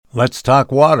Let's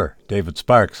talk water. David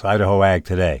Sparks, Idaho Ag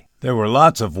Today. There were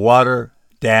lots of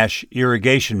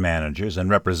water-irrigation managers and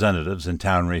representatives in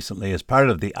town recently as part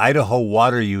of the Idaho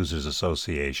Water Users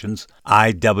Association's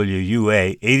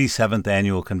IWUA 87th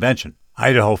Annual Convention.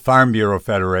 Idaho Farm Bureau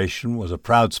Federation was a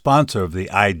proud sponsor of the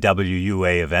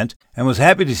IWUA event and was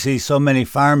happy to see so many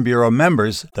Farm Bureau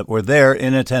members that were there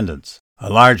in attendance. A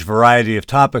large variety of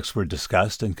topics were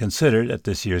discussed and considered at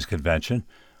this year's convention,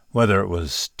 whether it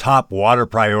was top water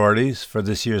priorities for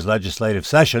this year's legislative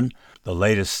session, the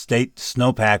latest state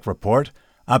snowpack report,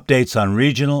 updates on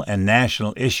regional and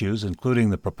national issues, including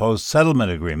the proposed settlement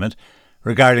agreement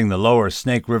regarding the lower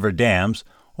Snake River dams,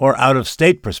 or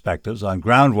out-of-state perspectives on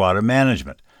groundwater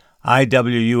management.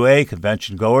 IWUA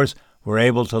convention goers were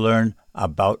able to learn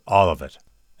about all of it.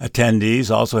 Attendees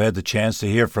also had the chance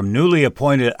to hear from newly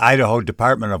appointed Idaho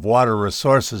Department of Water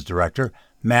Resources Director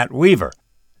Matt Weaver.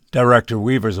 Director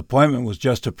Weaver's appointment was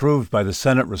just approved by the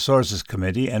Senate Resources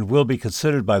Committee and will be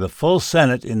considered by the full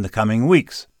Senate in the coming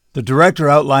weeks. The director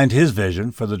outlined his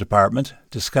vision for the department,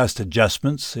 discussed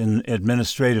adjustments in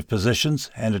administrative positions,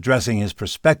 and addressing his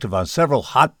perspective on several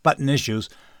hot-button issues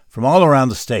from all around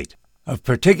the state. Of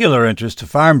particular interest to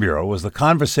Farm Bureau was the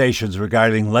conversations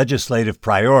regarding legislative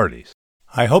priorities.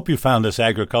 I hope you found this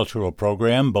agricultural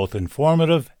program both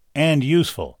informative and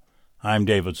useful. I'm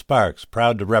David Sparks,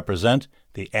 proud to represent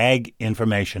the Ag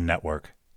Information Network.